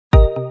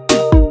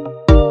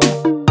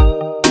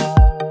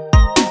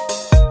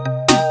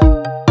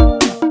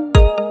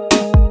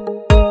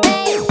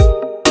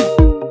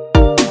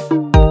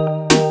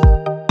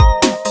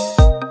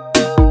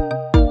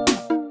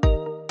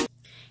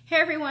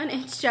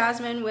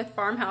Jasmine with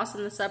Farmhouse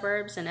in the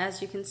Suburbs, and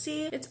as you can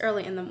see, it's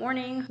early in the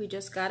morning. We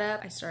just got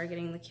up. I started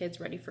getting the kids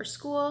ready for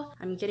school.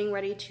 I'm getting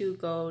ready to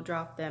go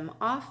drop them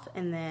off,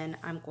 and then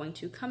I'm going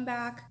to come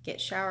back,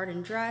 get showered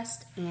and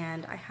dressed,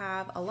 and I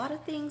have a lot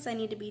of things I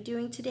need to be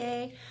doing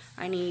today.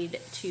 I need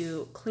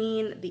to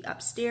clean the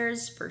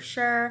upstairs for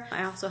sure.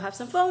 I also have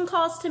some phone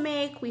calls to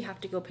make. We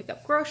have to go pick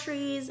up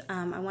groceries.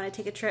 I want to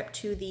take a trip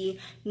to the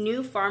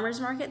new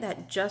farmers market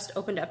that just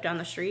opened up down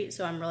the street,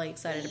 so I'm really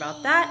excited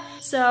about that.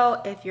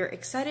 So if you're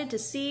excited to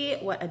see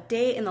what a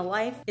day in the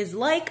life is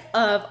like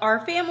of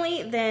our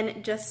family,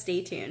 then just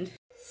stay tuned.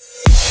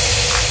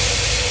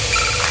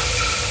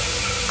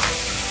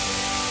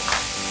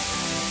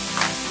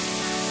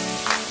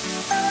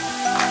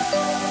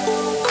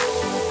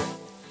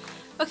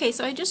 Okay,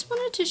 so I just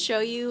wanted to show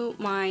you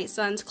my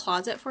son's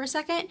closet for a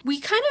second. We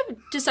kind of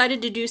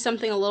decided to do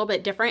something a little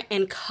bit different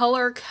and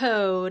color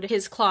code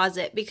his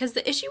closet, because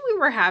the issue we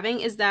were having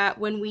is that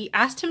when we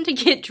asked him to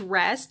get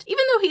dressed,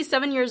 even though he's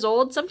 7 years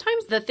old,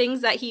 sometimes the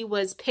things that he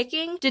was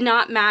picking did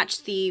not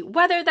match the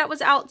weather that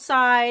was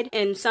outside,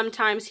 and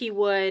sometimes he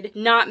would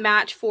not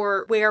match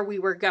for where we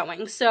were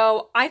going.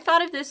 So I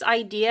thought of this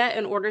idea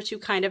in order to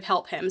kind of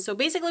help him. So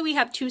basically we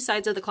have two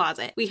sides of the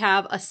closet. We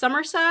have a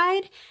summer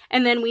side,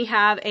 and then we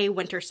have a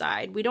winter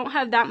side. We don't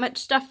have that much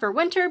stuff for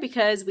winter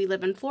because we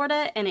live in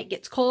Florida and it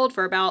gets cold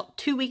for about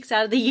 2 weeks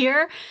out of the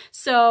year.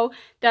 So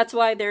that's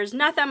why there's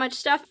not that much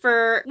stuff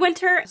for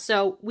winter.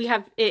 So we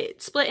have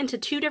it split into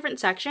two different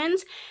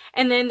sections.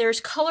 And then there's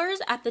colors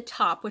at the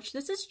top, which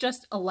this is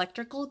just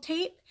electrical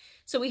tape.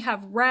 So we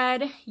have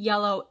red,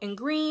 yellow, and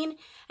green.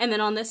 And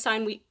then on this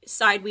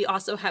side, we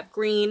also have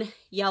green,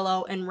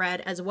 yellow, and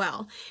red as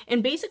well.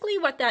 And basically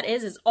what that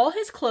is all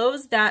his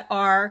clothes that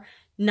are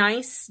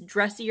nice,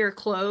 dressier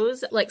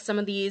clothes, like some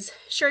of these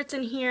shirts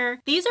in here.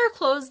 These are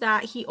clothes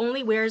that he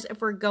only wears if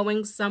we're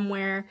going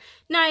somewhere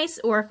nice,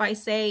 or if I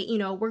say, you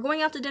know, we're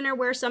going out to dinner,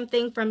 wear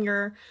something from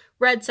your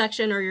red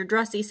section or your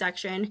dressy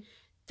section.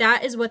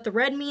 That is what the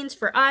red means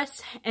for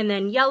us. And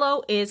then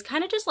yellow is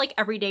kind of just like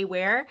everyday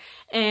wear.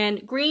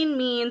 And green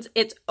means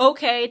it's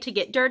okay to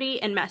get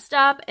dirty and messed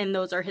up. And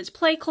those are his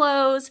play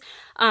clothes.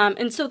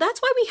 And so that's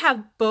why we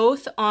have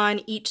both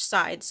on each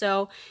side.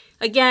 So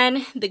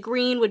again, the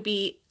green would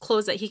be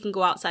clothes that he can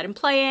go outside and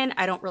play in.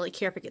 I don't really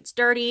care if it gets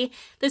dirty.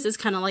 This is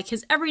kind of like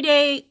his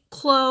everyday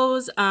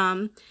clothes,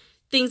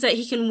 things that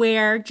he can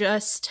wear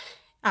just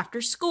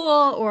after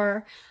school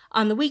or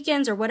on the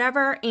weekends or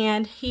whatever.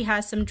 And he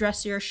has some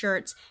dressier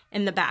shirts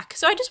in the back.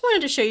 So I just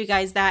wanted to show you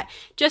guys that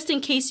just in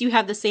case you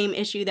have the same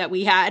issue that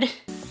we had.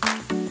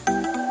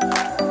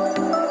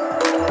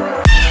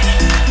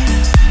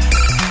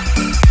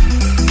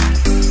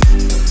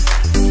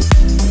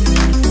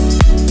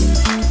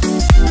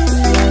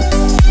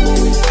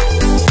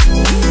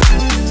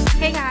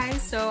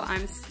 So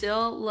I'm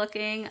still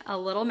looking a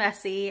little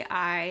messy.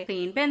 I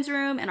cleaned Ben's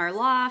room and our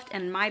loft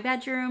and my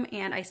bedroom,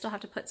 and I still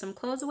have to put some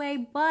clothes away,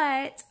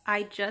 but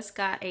I just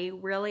got a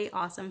really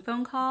awesome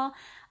phone call.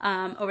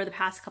 Over the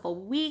past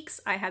couple weeks,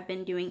 I have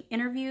been doing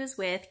interviews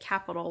with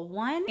Capital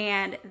One,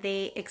 and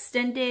they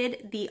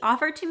extended the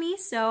offer to me.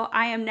 So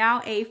I am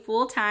now a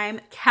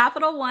full-time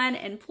Capital One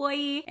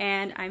employee,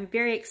 and I'm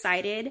very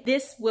excited.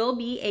 This will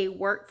be a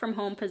work from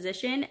home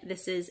position.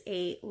 This is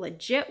a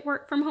legit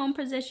work from home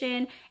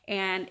position,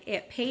 and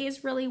it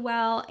pays really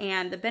well,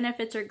 and the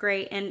benefits are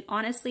great. And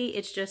honestly,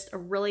 it's just a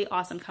really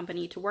awesome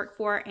company to work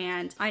for.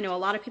 And I know a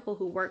lot of people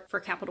who work for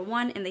Capital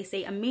One, and they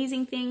say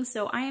amazing things.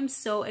 So I am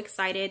so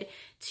excited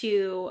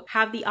to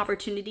have the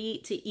opportunity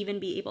to even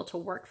be able to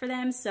work for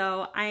them.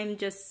 So I'm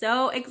just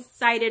so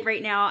excited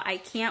right now. I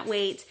can't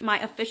wait. My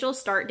official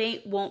start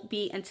date won't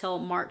be until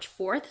March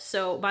 4th.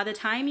 So by the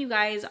time you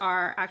guys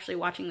are actually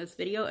watching this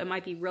video, it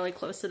might be really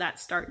close to that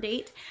start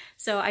date.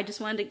 So I just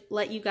wanted to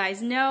let you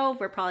guys know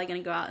we're probably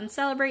gonna go out and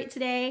celebrate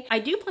today. I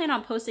do plan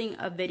on posting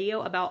a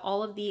video about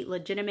all of the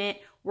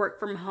legitimate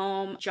work from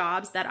home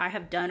jobs that I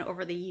have done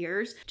over the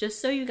years,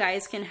 just so you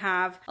guys can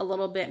have a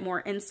little bit more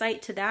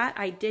insight to that.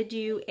 I did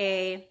do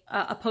a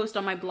post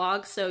on my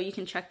blog, so you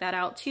can check that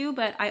out too,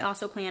 but I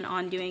also plan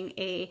on doing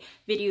a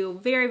video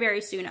very, very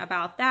soon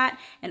about that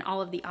and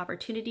all of the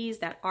opportunities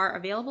that are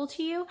available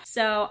to you.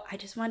 So I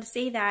just wanted to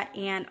say that,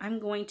 and I'm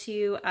going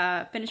to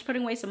finish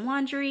putting away some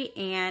laundry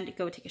and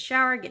go take a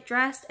shower, get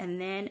dressed, and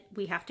then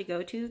we have to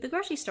go to the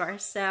grocery store.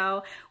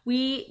 So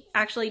we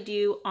actually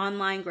do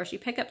online grocery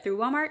pickup through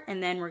Walmart,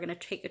 and then we're gonna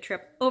take a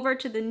trip over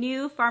to the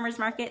new farmers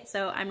market.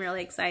 So I'm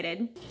really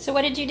excited. So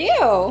what did you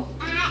do?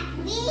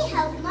 We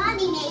helped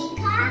Mommy make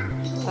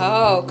coffee.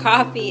 Oh,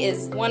 coffee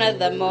is one of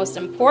the most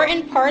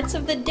important parts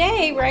of the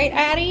day, right,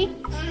 Addie?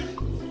 I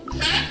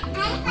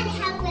want to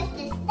help with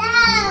the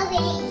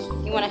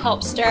stirring. You want to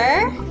help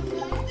stir?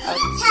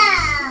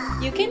 Oh.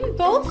 You can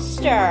both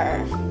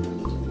stir.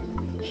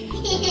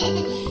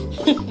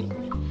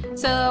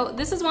 So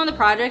this is one of the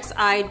projects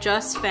I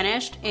just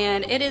finished,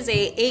 and it is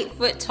a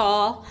 8-foot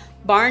tall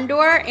barn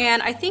door,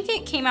 and I think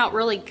it came out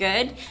really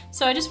good.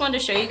 So I just wanted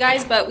to show you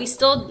guys, but we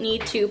still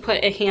need to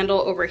put a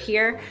handle over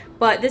here.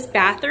 But this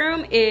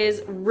bathroom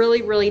is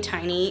really, really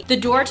tiny. The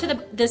door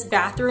to this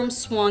bathroom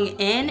swung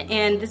in,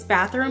 and this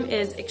bathroom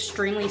is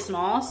extremely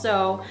small,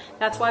 so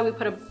that's why we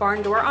put a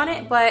barn door on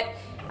it. But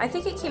I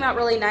think it came out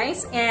really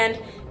nice, and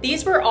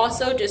these were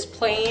also just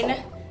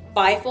plain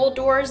bifold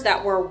doors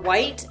that were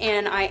white,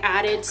 and I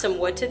added some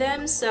wood to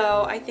them,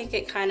 so I think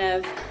it kind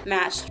of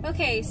matched.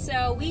 Okay,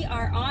 so we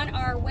are on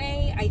our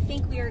way. I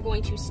think we are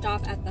going to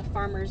stop at the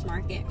farmer's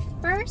market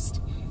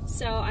first.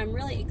 So I'm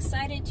really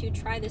excited to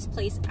try this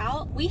place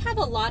out. We have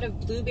a lot of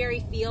blueberry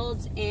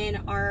fields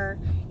in our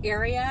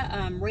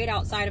area, right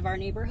outside of our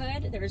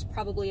neighborhood. There's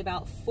probably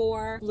about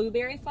 4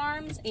 blueberry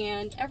farms,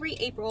 and every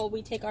April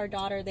we take our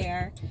daughter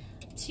there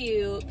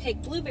to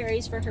pick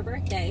blueberries for her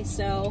birthday.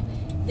 So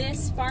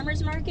this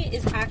farmer's market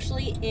is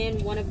actually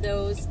in one of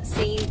those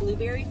same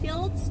blueberry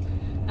fields.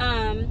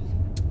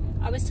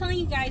 I was telling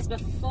you guys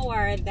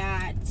before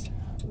that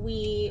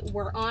we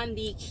were on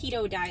the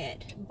keto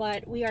diet,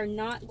 but we are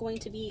not going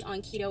to be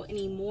on keto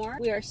anymore.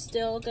 We are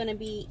still going to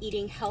be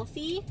eating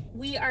healthy.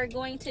 We are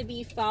going to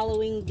be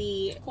following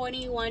the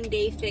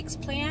 21-day fix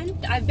plan.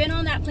 I've been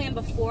on that plan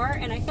before,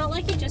 and I felt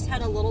like it just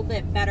had a little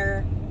bit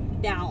better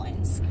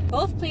balance.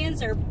 Both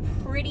plans are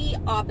pretty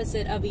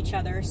opposite of each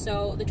other.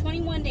 So the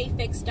 21-day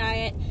fixed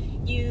diet,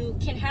 you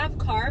can have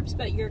carbs,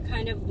 but you're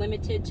kind of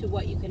limited to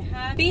what you can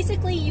have.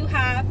 Basically, you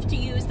have to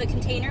use the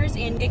containers,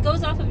 and it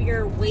goes off of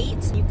your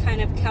weight. You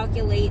kind of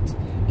calculate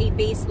a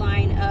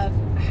baseline of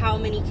how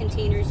many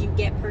containers you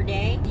get per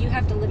day. You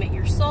have to limit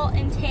your salt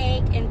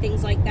intake and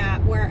things like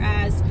that.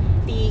 Whereas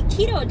the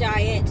keto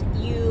diet,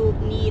 you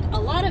need a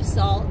lot of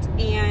salt,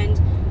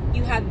 and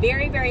you have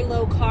very, very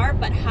low carb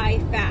but high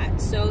fat.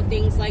 So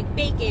things like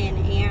bacon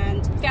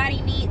and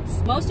fatty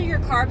meats. Most of your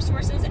carb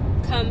sources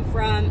come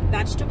from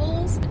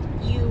vegetables.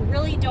 You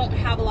really don't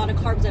have a lot of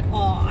carbs at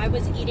all. I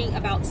was eating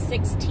about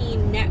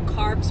 16 net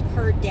carbs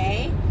per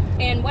day.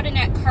 And what a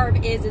net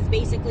carb is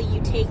basically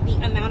you take the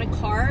amount of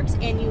carbs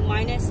and you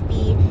minus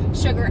the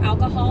sugar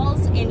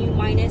alcohols and you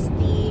minus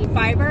the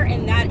fiber,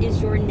 and that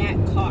is your net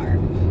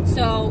carb.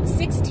 So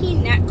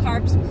 16 net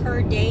carbs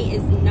per day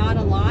is not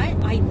a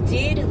lot. I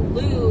did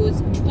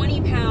lose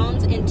 20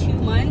 pounds in 2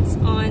 months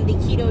on the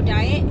keto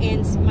diet,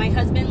 and my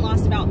husband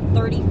lost about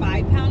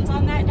 35 pounds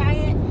on that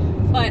diet.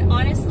 But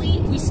honestly,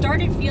 we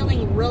started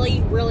feeling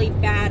really, really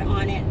bad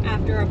on it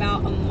after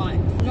about a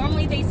month.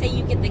 Normally they say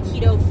you get the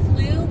keto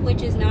flu,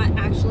 which is not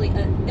actually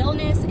an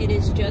illness. It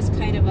is just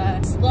kind of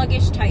a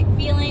sluggish type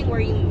feeling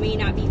where you may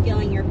not be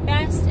feeling your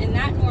best, and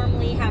that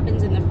normally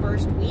happens in the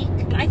first week.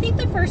 I think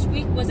the first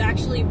week was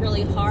actually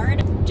really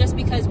hard just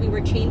because we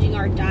were changing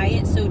our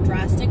diet so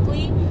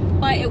drastically,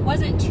 but it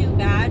wasn't too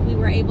bad. We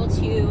were able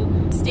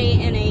to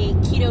stay in a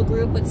keto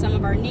group with some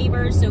of our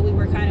neighbors, so we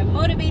were kind of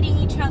motivating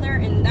each other,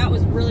 and that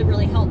was really,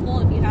 really helpful.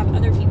 If you have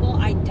other people,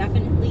 I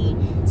definitely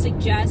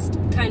suggest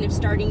kind of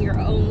starting your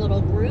own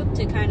little group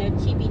to kind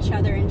of keep each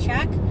other in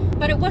check.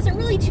 But it wasn't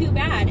really too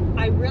bad.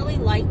 I really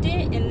liked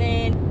it, and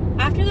then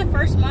after the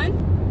first month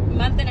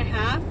and a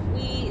half,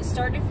 we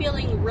started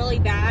feeling really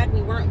bad.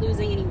 We weren't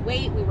losing any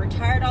weight. We were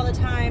tired all the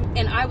time,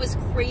 and I was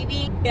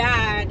craving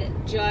bad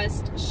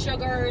just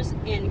sugars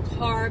and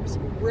carbs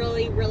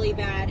really, really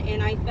bad,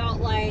 and I felt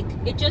like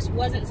it just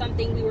wasn't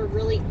something we were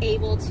really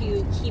able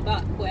to keep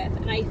up with.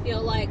 And I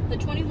feel like the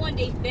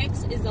 21-day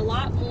fix is a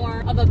lot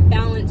more of a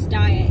balanced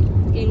diet,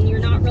 and you're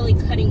not really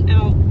cutting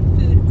out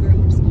food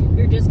groups.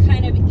 You're just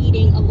kind of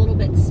eating a little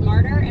bit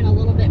smarter and a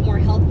little bit more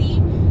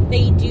healthy.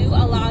 They do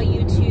allow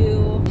you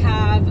to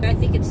have, I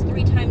think it's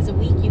 3 times a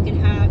week, you can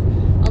have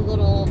a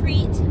little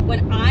treat.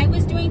 When I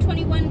was doing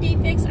 21-day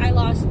fix, I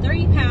lost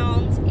 30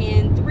 pounds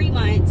in 3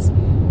 months,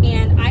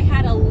 and I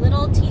had a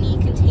little teeny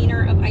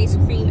container of ice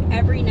cream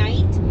every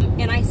night,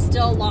 and I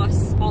still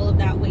lost all of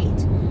that weight.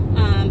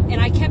 And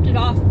I kept it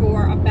off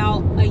for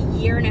about a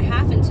year and a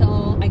half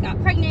until I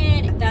got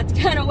pregnant. That's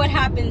kind of what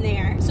happened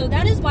there. So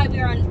that is why we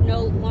are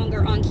no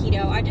longer on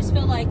keto. I just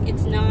feel like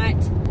it's not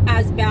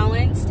as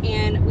balanced,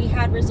 and we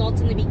had results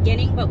in the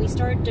beginning, but we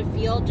started to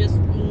feel just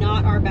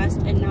not our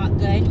best and not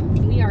good.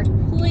 We are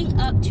pulling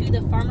up to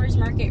the farmer's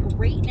market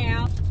right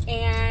now,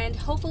 and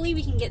hopefully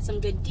we can get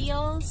some good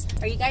deals.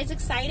 Are you guys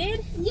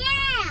excited?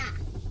 Yeah!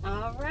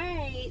 All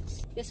right.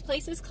 This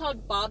place is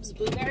called Bob's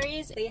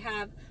Blueberries. They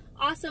have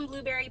awesome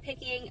blueberry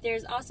picking.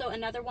 There's also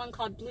another one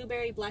called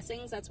Blueberry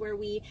Blessings. That's where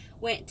we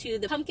went to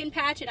the pumpkin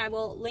patch, and I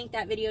will link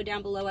that video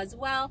down below as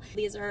well.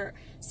 These are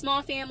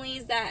small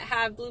families that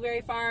have blueberry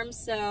farms,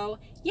 so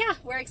yeah,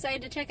 we're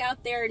excited to check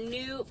out their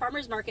new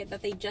farmers market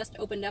that they just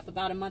opened up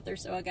about a month or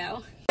so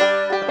ago.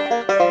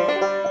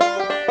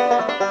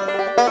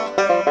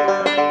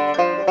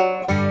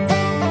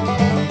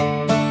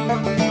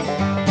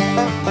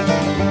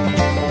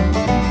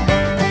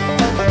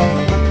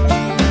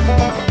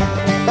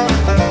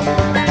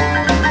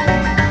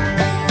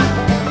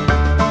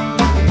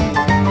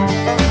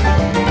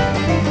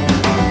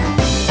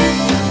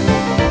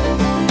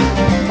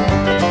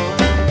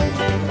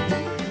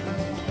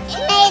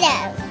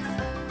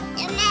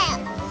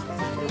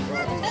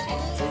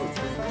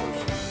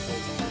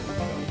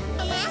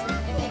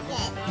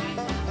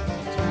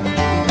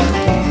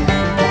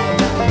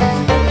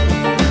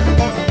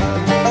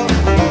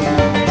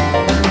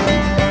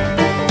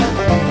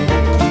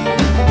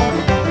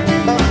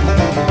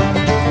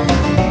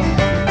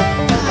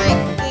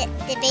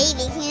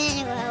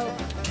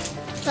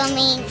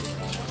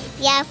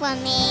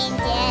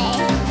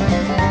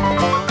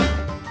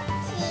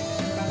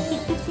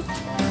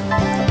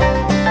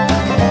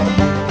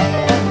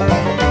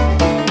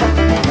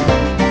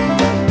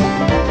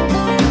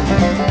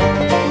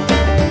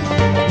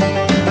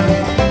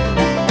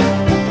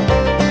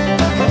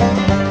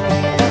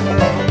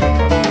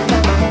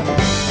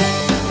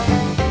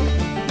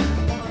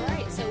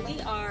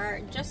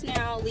 just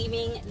now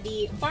leaving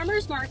the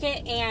farmer's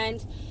market,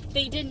 and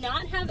they did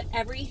not have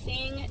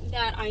everything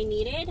that I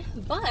needed,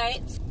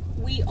 but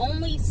we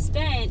only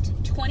spent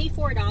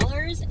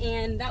 $24,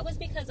 and that was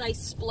because I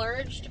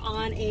splurged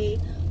on a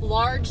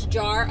large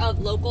jar of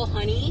local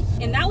honey,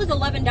 and that was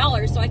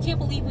 $11. So I can't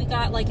believe we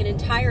got like an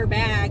entire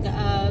bag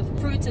of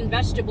fruits and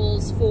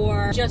vegetables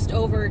for just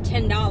over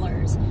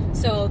 $10.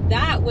 So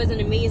that was an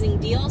amazing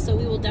deal. So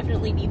we will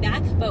definitely be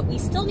back, but we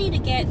still need to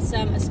get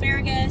some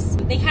asparagus.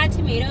 They had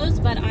tomatoes,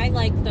 but I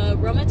like the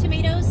Roma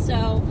tomatoes,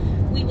 so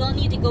we will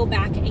need to go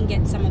back and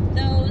get some of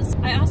those.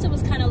 I also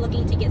was kind of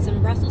looking to get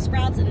some Brussels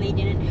sprouts, and they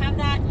didn't have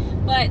that,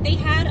 but they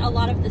had a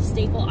lot of the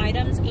staple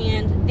items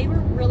and they were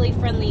really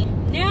friendly.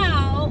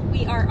 Now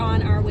we are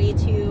on our way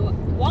to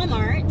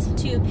Walmart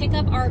to pick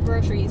up our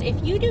groceries.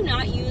 If you do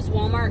not use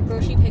Walmart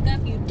grocery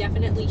pickup, you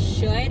definitely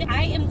should.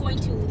 I am going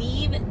to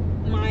leave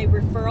my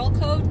referral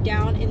code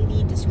down in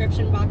the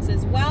description box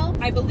as well.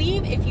 I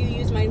believe if you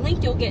use my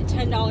link, you'll get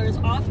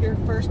 $10 off your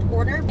first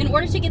order. In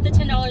order to get the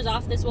 $10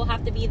 off, this will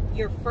have to be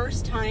your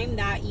first time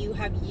that you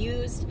have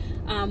used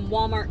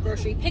Walmart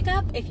grocery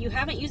pickup. If you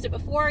haven't used it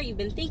before, you've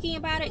been thinking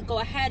about it, go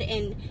ahead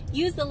and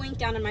use the link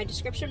down in my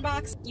description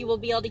box. You will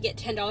be able to get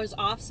 $10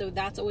 off, so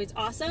that's always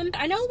awesome.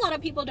 I know a lot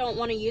of people don't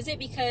want to use it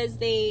because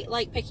they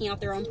like picking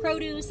out their own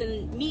produce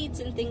and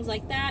meats and things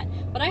like that,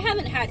 but I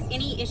haven't had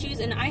any issues,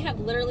 and I have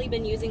literally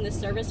been using this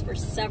service for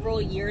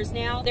several years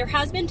now. There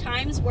has been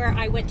times where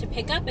I went to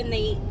pick up and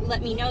they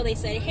let me know, they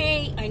said,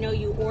 hey, I know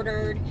you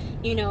ordered,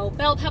 you know,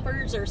 bell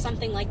peppers or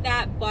something like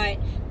that, but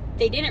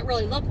they didn't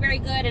really look very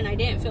good and I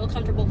didn't feel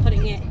comfortable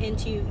putting it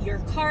into your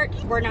cart.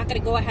 We're not going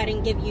to go ahead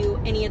and give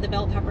you any of the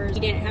bell peppers. We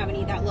didn't have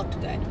any that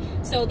looked good.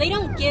 So they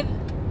don't give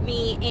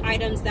me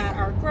items that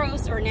are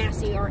gross or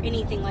nasty or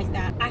anything like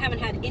that. I haven't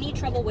had any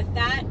trouble with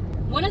that.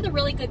 One of the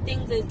really good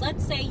things is,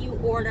 let's say you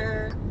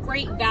order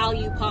Great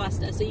Value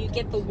pasta, so you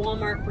get the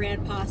Walmart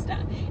brand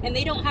pasta, and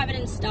they don't have it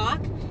in stock.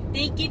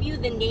 They give you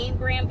the name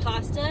brand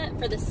pasta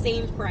for the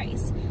same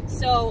price.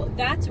 So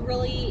that's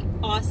really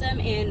awesome,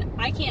 and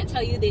I can't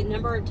tell you the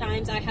number of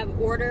times I have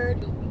ordered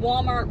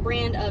Walmart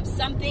brand of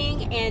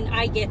something and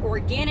I get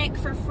organic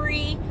for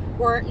free,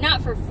 or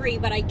not for free,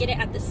 but I get it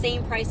at the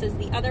same price as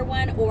the other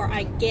one, or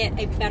I get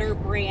a better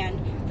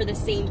brand for the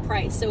same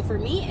price. So for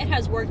me, it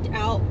has worked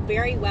out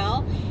very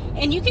well.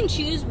 And you can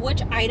choose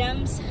which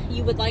items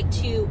you would like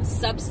to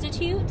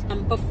substitute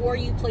before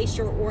you place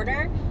your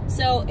order.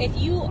 So if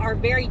you are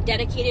very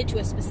dedicated to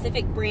a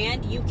specific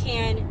brand, you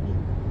can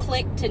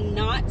click to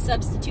not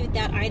substitute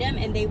that item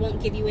and they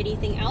won't give you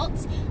anything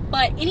else.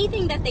 But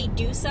anything that they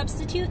do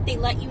substitute, they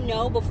let you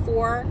know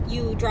before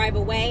you drive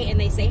away, and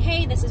they say,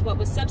 hey, this is what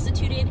was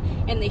substituted,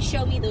 and they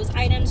show me those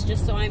items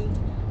just so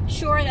I'm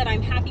sure that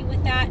I'm happy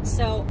with that.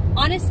 So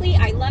honestly,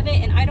 I love it,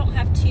 and I don't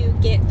have to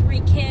get 3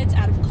 kids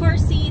out of car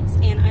seats,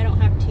 and I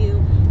don't have to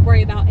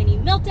worry about any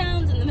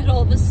meltdowns in the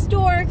middle of the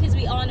store, because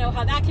we all know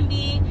how that can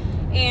be.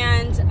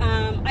 And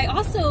I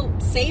also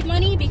save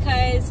money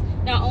because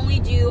not only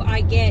do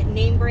I get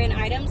name brand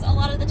items a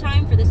lot of the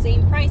time for the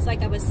same price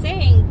like I was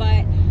saying,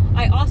 but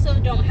I also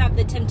don't have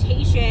the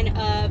temptation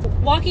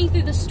of walking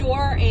through the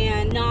store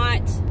and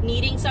not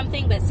needing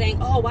something but saying,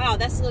 oh wow,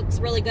 this looks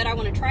really good, I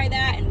want to try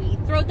that, and we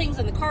throw things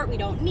in the cart we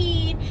don't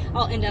need.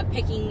 I'll end up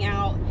picking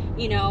out,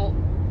 you know,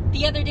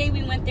 the other day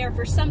we went there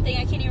for something,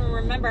 I can't even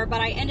remember,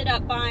 but I ended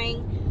up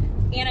buying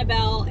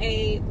Annabelle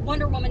a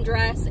Wonder Woman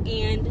dress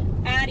and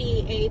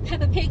Addie a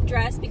Peppa Pig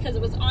dress because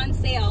it was on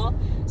sale.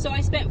 So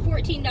I spent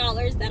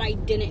 $14 that I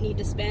didn't need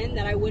to spend,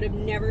 that I would have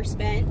never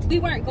spent. We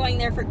weren't going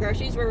there for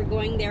groceries, we were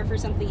going there for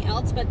something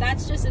else, but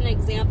that's just an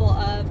example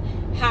of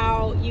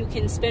how you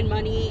can spend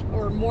money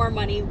or more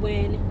money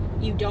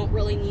when you don't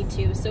really need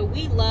to. So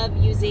we love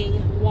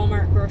using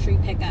Walmart grocery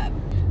pickup.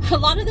 A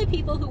lot of the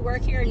people who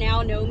work here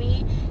now know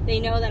me. They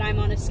know that I'm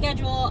on a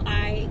schedule.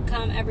 I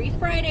come every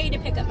Friday to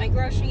pick up my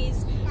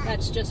groceries.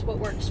 That's just what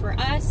works for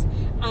us.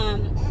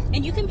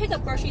 And you can pick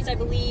up groceries, I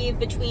believe,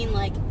 between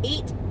like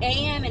 8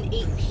 a.m. and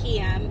 8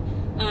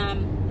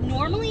 p.m.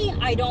 Normally,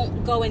 I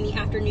don't go in the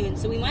afternoon,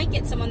 so we might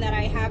get someone that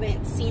I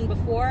haven't seen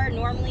before.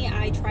 Normally,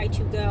 I try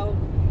to go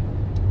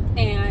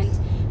and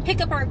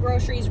pick up our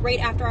groceries right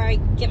after I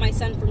get my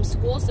son from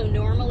school. So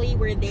normally,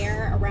 we're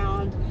there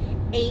around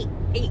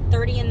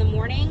 8:30 in the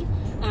morning.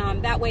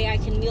 That way I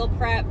can meal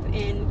prep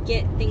and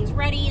get things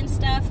ready and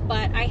stuff.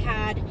 But I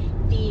had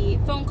the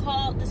phone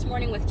call this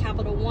morning with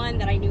Capital One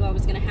that I knew I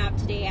was going to have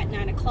today at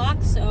 9 o'clock,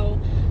 so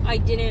I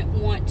didn't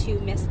want to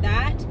miss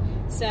that.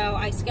 So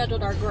I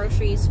scheduled our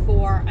groceries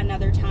for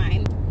another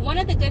time. One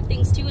of the good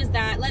things too is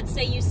that, let's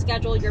say you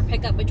schedule your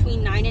pickup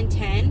between 9 and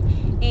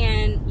 10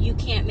 and you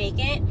can't make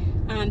it,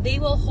 they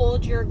will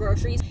hold your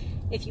groceries.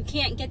 If you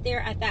can't get there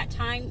at that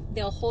time,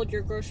 they'll hold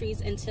your groceries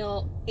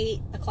until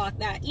 8 o'clock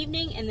that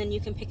evening, and then you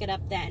can pick it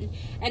up then.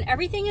 And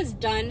everything is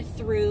done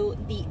through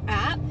the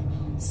app.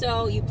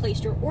 So you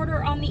place your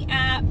order on the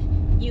app,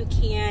 you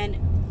can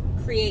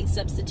create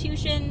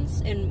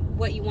substitutions and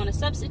what you want to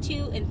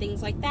substitute and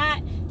things like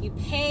that. You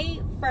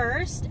pay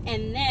first,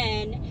 and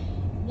then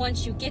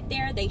Once you get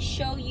there, they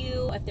show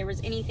you if there was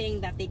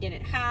anything that they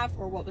didn't have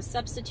or what was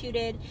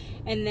substituted,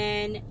 and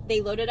then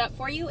they load it up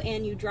for you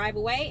and you drive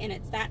away, and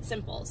it's that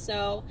simple.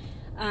 So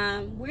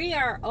we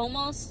are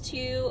almost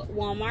to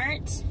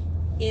Walmart.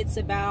 It's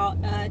about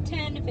a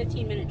 10 to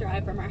 15 minute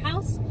drive from our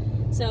house.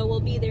 So we'll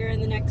be there in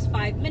the next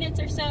 5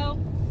 minutes or so,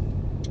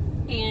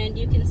 and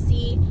you can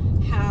see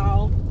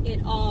how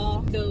it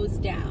all goes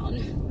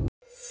down.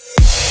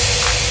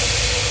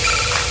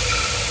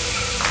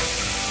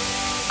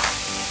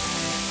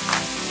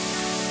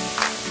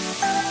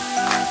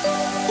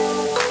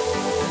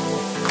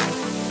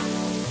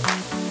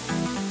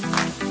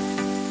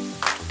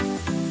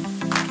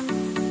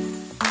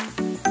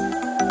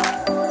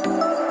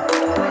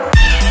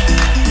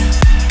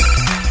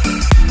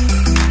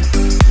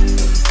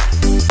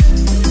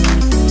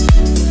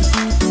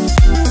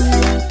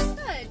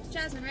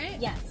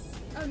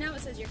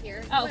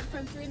 Oh. Went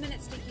from 3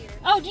 minutes to here.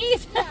 Oh,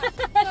 geez.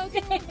 Yeah.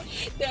 Okay.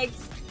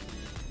 Thanks.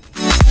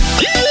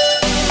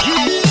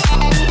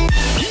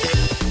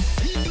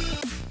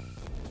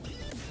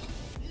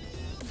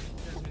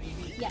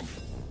 Yes.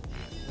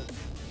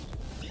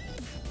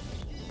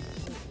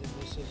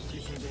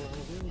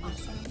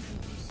 Awesome.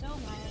 Thank you so much.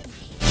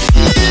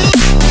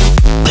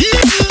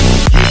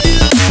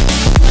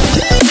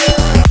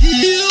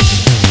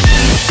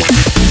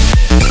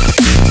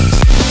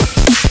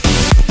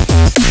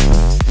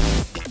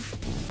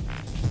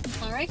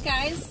 Alright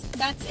guys,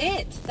 that's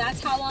it.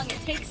 That's how long it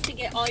takes to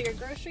get all your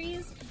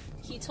groceries.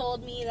 He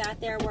told me that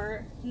there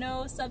were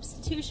no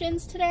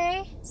substitutions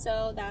today,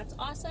 so that's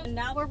awesome. And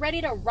now we're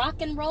ready to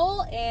rock and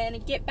roll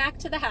and get back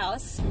to the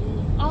house.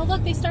 Oh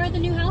look, they started the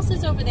new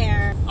houses over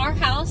there. Our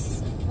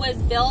house was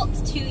built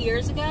 2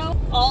 years ago.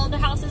 All of the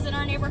houses in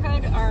our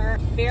neighborhood are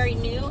very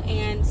new,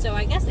 and so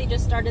I guess they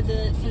just started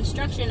the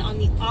construction on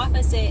the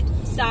opposite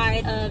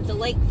side of the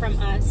lake from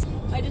us.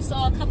 I just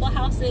saw a couple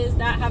houses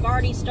that have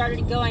already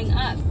started going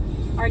up.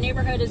 Our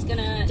neighborhood is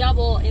gonna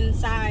double in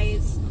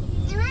size.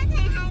 And we're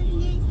gonna have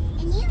new,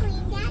 and you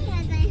and Dad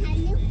are gonna have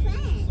new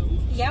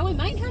friends. Yeah, we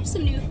might have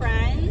some new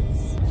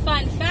friends.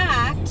 Fun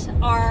fact,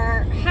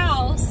 our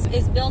house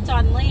is built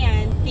on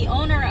land. The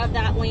owner of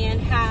that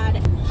land had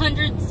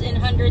hundreds and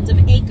hundreds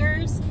of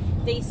acres.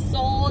 They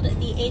sold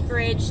the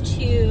acreage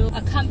to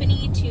a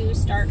company to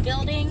start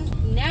building.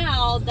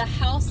 Now the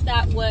house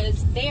that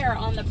was there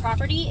on the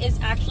property is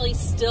actually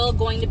still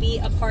going to be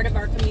a part of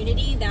our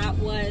community. That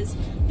was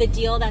the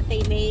deal that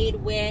they made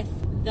with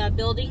the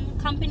building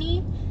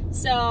company.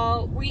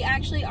 So we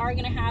actually are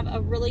going to have a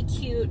really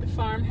cute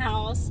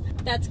farmhouse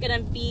that's going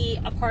to be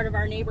a part of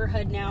our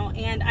neighborhood now.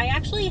 And I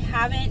actually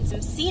haven't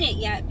seen it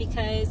yet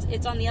because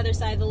it's on the other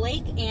side of the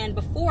lake, and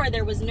before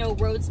there was no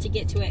roads to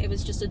get to it. It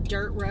was just a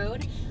dirt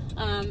road.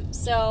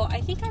 So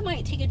I think I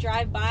might take a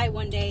drive by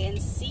one day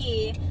and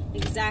see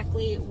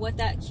exactly what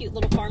that cute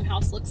little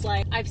farmhouse looks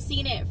like. I've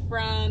seen it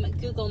from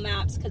Google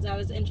Maps because I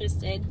was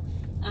interested.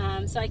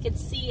 So I could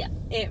see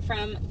it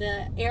from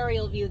the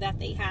aerial view that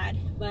they had.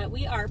 But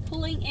we are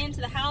pulling into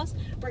the house.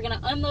 We're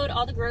gonna unload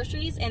all the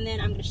groceries, and then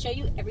I'm gonna show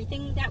you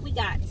everything that we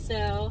got.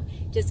 So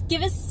just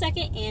give us a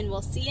second and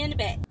we'll see you in a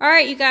bit. All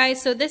right, you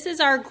guys, so this is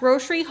our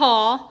grocery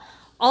haul.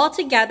 All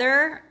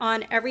together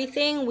on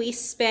everything, we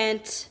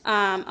spent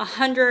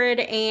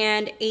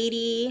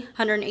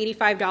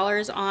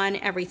 $185 on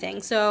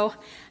everything. So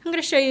I'm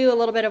gonna show you a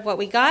little bit of what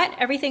we got.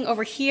 Everything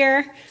over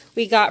here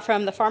we got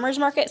from the farmer's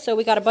market. So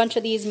we got a bunch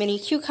of these mini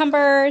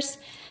cucumbers,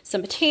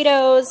 some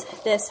potatoes,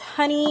 this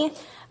honey.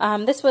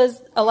 This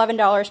was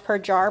 $11 per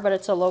jar, but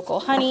it's a local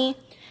honey.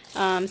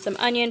 Some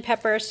onion,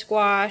 pepper,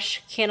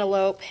 squash,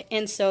 cantaloupe.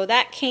 And so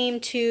that came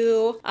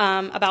to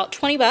about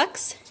 20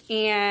 bucks.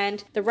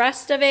 And the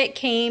rest of it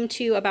came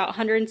to about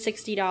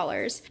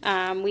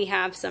 $160. We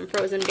have some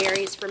frozen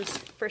berries for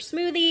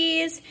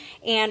smoothies,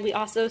 and we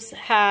also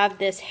have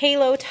this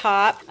Halo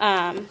top.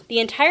 The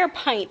entire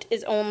pint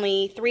is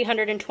only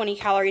 320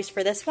 calories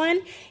for this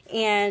one,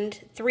 and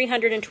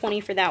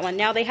 320 for that one.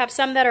 Now they have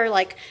some that are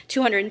like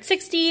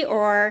 260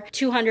 or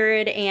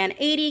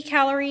 280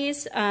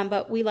 calories,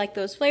 but we like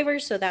those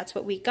flavors, so that's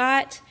what we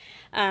got.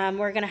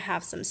 We're gonna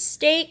have some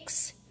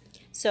steaks.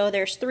 So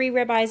there's 3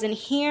 ribeyes in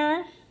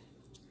here.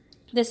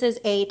 This is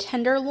a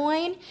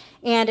tenderloin,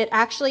 and it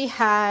actually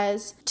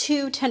has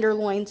 2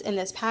 tenderloins in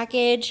this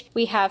package.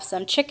 We have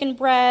some chicken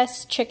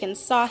breast, chicken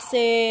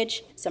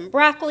sausage, some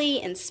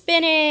broccoli and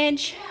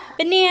spinach,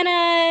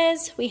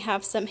 bananas. We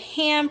have some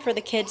ham for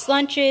the kids'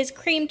 lunches,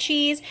 cream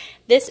cheese.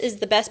 This is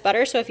the best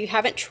butter, so if you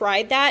haven't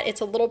tried that,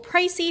 it's a little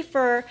pricey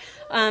for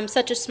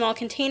such a small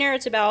container.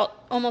 It's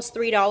about almost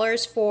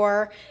 $3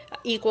 for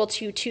equal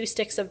to 2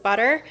 sticks of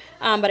butter,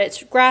 but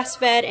it's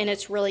grass-fed and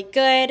it's really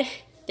good.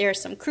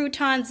 There's some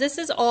croutons. This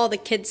is all the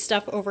kids'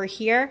 stuff over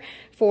here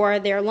for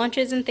their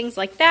lunches and things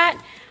like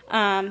that.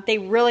 They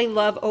really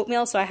love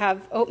oatmeal, so I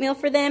have oatmeal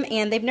for them,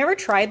 and they've never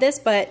tried this,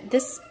 but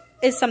this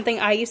is something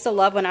I used to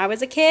love when I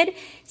was a kid,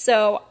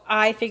 so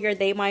I figured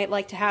they might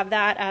like to have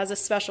that as a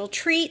special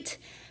treat.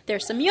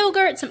 There's some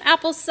yogurt, some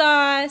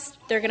applesauce.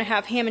 They're gonna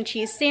have ham and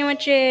cheese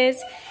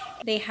sandwiches,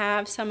 They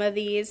have some of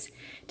these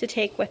to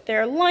take with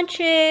their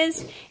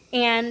lunches.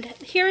 And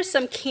here's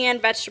some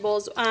canned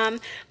vegetables. My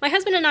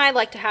husband and I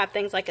like to have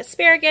things like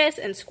asparagus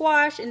and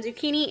squash and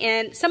zucchini,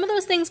 and some of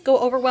those things go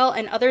over well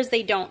and others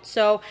they don't.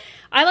 So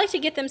I like to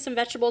get them some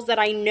vegetables that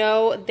I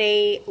know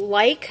they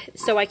like,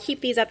 so I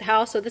keep these at the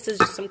house. So this is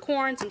just some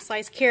corn, some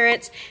sliced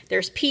carrots,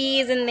 there's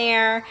peas in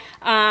there.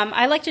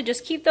 I like to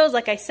just keep those,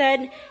 like I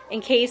said,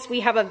 in case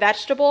we have a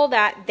vegetable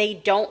that they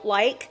don't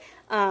like.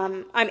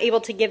 I'm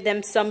able to give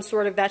them some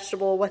sort of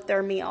vegetable with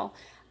their meal.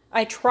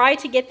 I try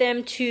to get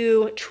them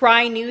to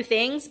try new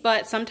things,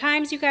 but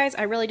sometimes, you guys,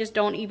 I really just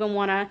don't even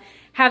want to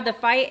have the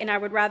fight, and I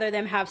would rather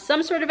them have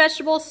some sort of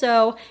vegetable,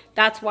 so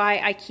that's why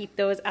I keep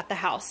those at the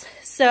house.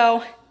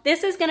 So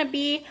this is going to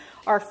be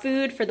our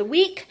food for the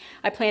week.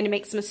 I plan to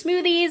make some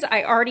smoothies.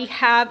 I already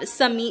have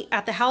some meat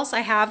at the house.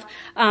 I have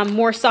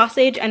more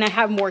sausage and I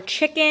have more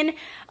chicken.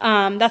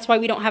 That's why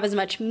we don't have as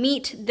much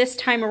meat this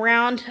time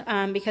around,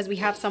 because we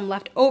have some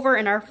left over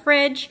in our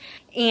fridge.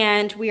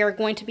 And we are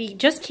going to be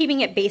just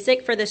keeping it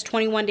basic for this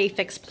 21-day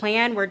fix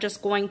plan. We're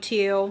just going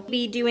to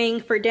be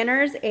doing for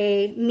dinners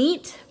a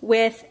meat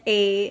with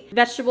a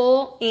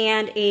vegetable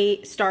and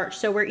a starch.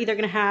 So we're either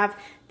going to have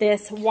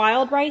this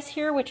wild rice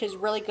here, which is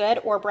really good,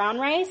 or brown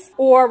rice,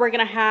 or we're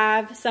gonna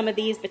have some of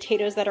these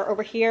potatoes that are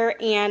over here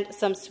and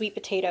some sweet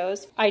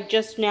potatoes. I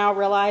just now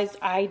realized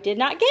I did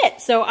not get,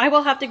 so I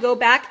will have to go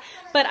back,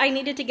 but I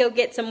needed to go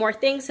get some more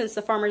things since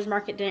the farmer's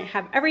market didn't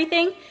have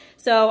everything.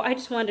 So I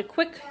just wanted to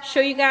quick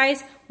show you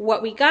guys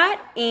what we got,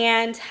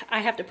 and I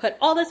have to put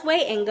all this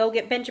away and go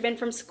get Benjamin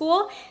from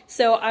school.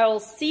 So I will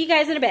see you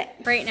guys in a bit.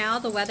 Right now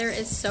the weather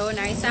is so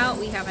nice out.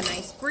 We have a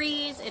nice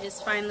breeze. It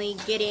is finally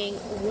getting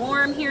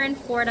warm here in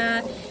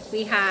Florida.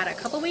 We had a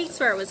couple weeks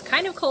where it was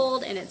kind of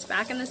cold and it's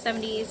back in the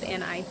 70s,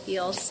 and I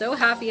feel so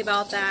happy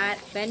about that.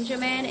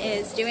 Benjamin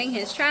is doing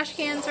his trash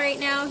cans right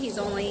now. He's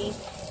only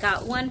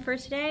got one for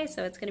today,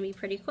 so it's gonna be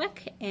pretty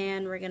quick,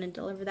 and we're gonna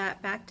deliver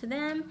that back to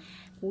them.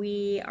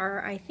 We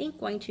are, I think,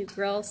 going to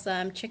grill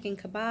some chicken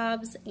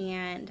kebabs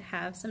and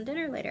have some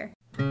dinner later.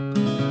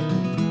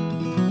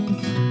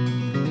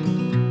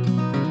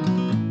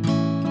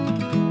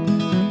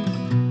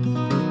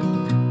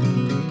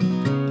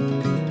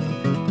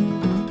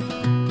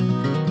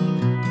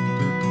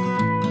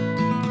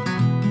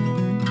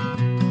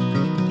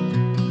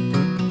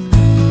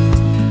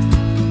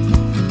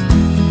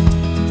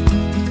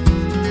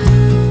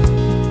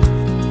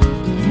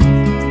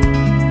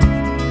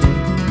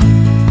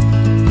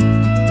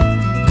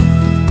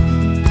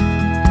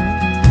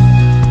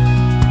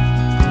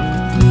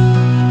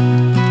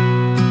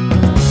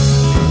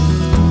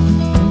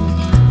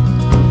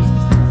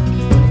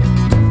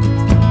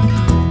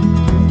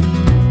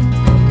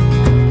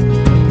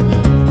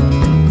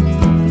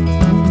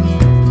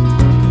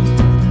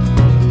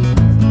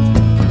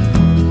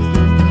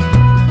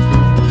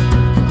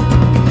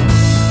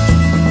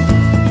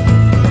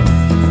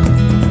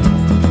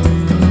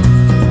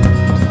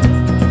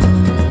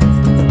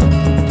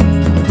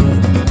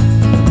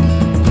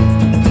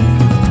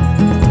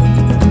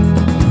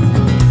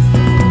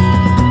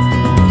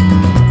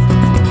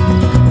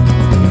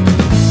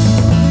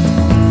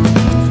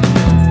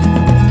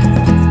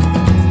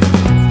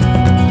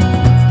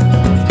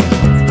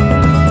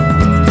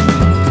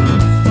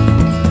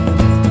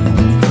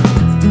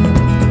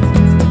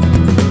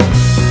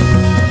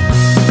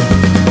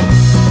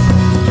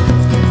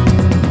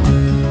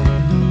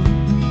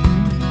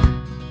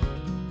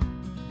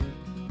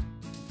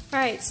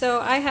 So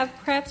I have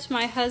prepped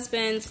my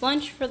husband's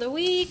lunch for the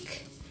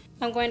week.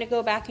 I'm going to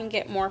go back and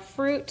get more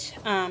fruit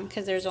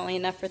because there's only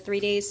enough for 3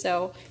 days.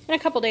 So in a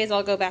couple days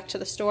I'll go back to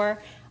the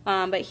store.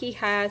 But he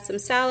has some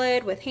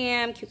salad with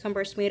ham,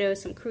 cucumbers,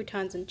 tomatoes, some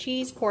croutons and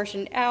cheese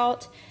portioned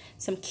out,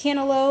 some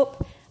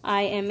cantaloupe.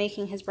 I am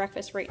making his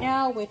breakfast right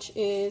now, which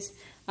is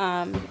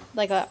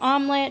like an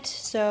omelet.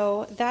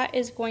 So that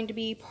is going to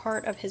be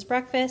part of his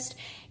breakfast.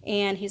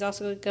 And he's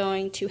also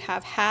going to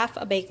have half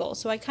a bagel.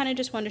 So I kind of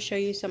just wanted to show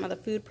you some of the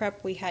food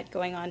prep we had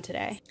going on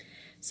today.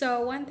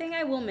 So one thing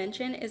I will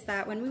mention is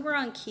that when we were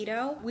on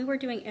keto, we were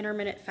doing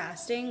intermittent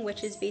fasting,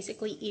 which is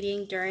basically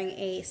eating during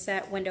a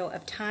set window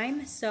of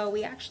time. So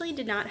we actually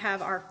did not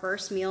have our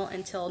first meal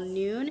until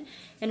noon,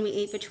 and we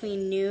ate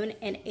between noon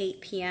and 8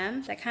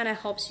 p.m. That kind of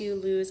helps you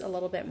lose a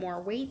little bit more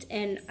weight,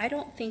 and I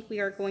don't think we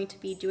are going to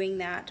be doing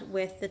that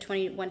with the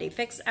 21-day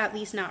fix, at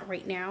least not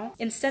right now.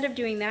 Instead of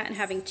doing that and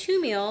having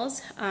 2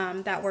 meals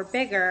that were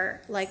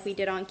bigger like we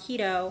did on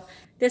keto,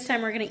 this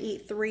time we're gonna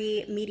eat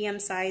 3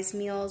 medium-sized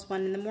meals,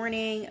 1 in the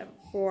morning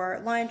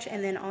for lunch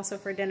and then also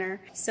for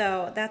dinner.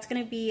 So that's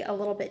gonna be a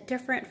little bit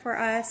different for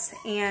us.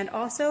 And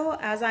also,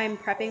 as I'm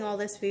prepping all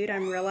this food,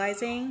 I'm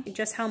realizing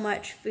just how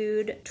much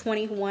food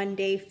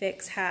 21-day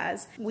fix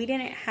has. We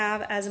didn't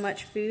have as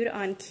much food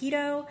on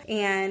keto,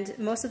 and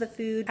most of the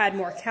food had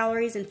more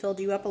calories and filled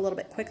you up a little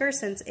bit quicker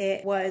since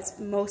it was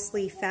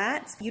mostly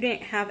fats. You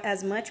didn't have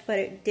as much, but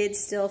it did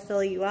still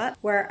fill you up.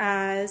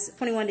 Whereas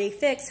 21-day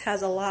fix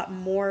has a lot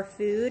more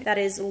food that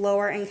is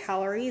lower in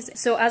calories.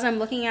 So as I'm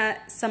looking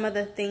at some of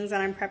the things that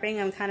that I'm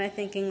prepping, I'm kind of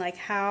thinking like,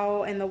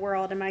 how in the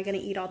world am I going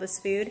to eat all this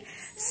food?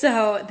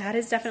 So that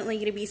is definitely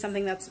going to be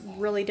something that's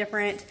really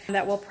different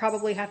that we'll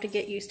probably have to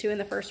get used to in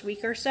the first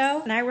week or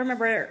so. And I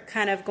remember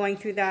kind of going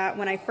through that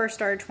when I first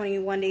started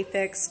 21 Day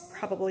Fix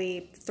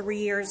probably 3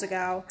 years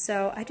ago.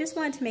 So I just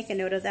wanted to make a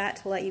note of that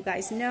to let you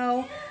guys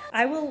know.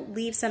 I will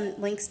leave some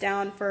links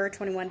down for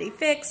 21 Day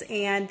Fix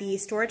and the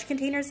storage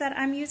containers that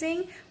I'm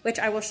using, which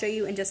I will show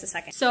you in just a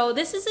second. So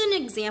this is an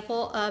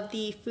example of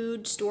the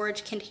food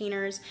storage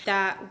containers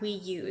that we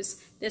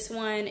use. This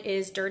one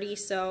is dirty,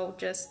 so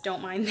just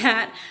don't mind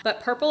that. But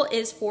purple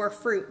is for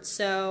fruit.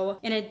 So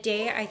in a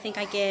day, I think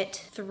I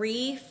get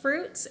 3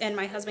 fruits and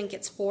my husband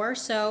gets 4.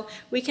 So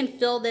we can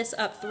fill this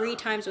up 3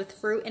 times with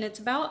fruit, and it's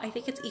about, I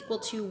think it's equal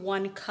to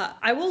 1 cup.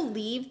 I will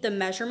leave the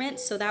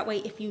measurements so that way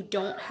if you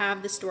don't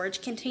have the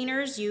storage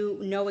containers, you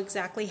know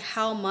exactly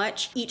how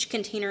much each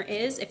container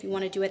is if you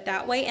want to do it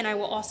that way. And I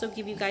will also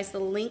give you guys the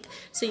link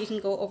so you can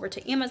go over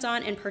to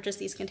Amazon and purchase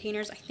these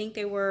containers. I think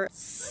they were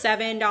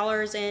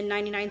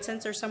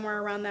 $7.99 or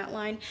somewhere around that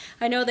line.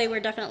 I know they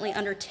were definitely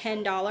under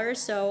 $10,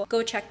 so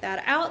go check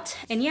that out.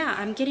 And yeah,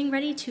 I'm getting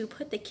ready to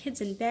put the kids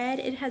in bed.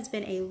 It has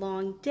been a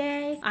long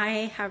day.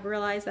 I have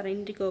realized that I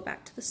need to go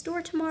back to the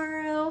store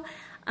tomorrow.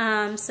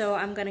 So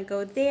I'm gonna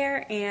go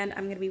there and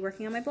I'm gonna be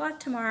working on my blog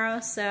tomorrow.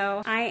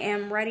 So I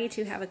am ready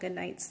to have a good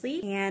night's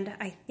sleep, and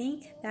I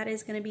think that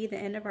is gonna be the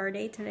end of our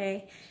day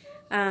today.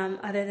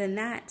 Other than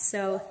that,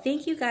 so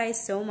thank you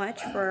guys so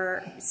much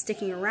for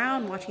sticking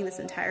around, watching this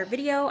entire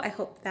video. I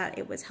hope that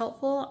it was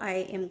helpful.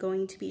 I am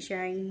going to be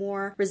sharing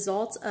more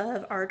results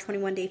of our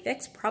 21 Day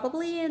Fix.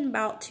 Probably in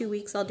about 2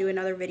 weeks, I'll do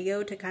another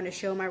video to kind of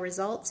show my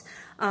results.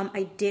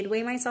 I did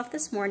weigh myself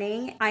this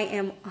morning. I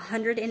am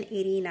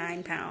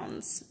 189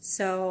 pounds.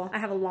 So I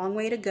have a long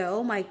way to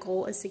go. My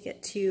goal is to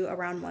get to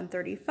around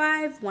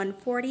 135,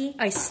 140.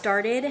 I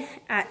started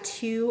at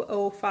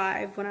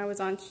 205 when I was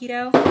on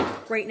keto.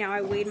 Right now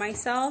I weighed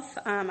myself.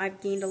 I've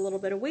gained a little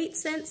bit of weight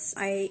since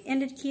I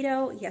ended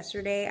keto.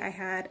 Yesterday I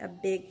had a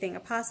big thing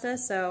of pasta,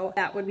 so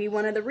that would be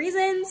one of the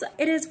reasons.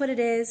 It is what it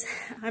is.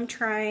 I'm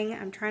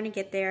trying to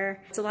get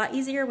there. It's a lot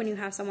easier when you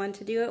have someone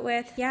to do it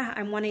with. Yeah,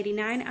 I'm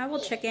 189. I will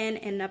check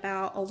in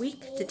about a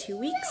week to 2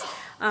 weeks.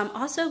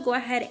 Also go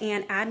ahead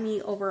and add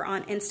me over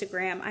on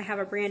Instagram. I have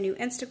a brand new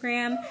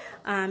Instagram.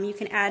 You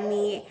can add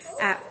me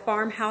at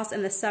Farmhouse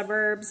in the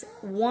Suburbs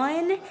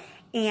 1.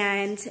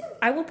 And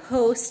I will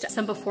post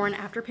some before and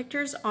after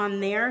pictures on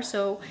there.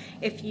 So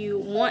if you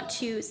want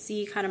to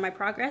see kind of my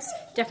progress,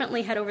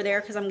 definitely head over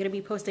there because I'm going to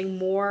be posting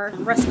more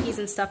recipes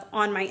and stuff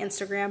on my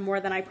Instagram, more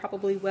than I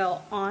probably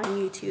will on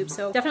YouTube.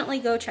 So definitely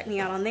go check me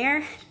out on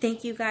there.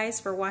 Thank you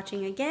guys for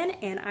watching again,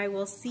 and I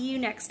will see you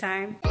next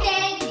time.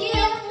 Thank you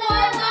for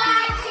watching.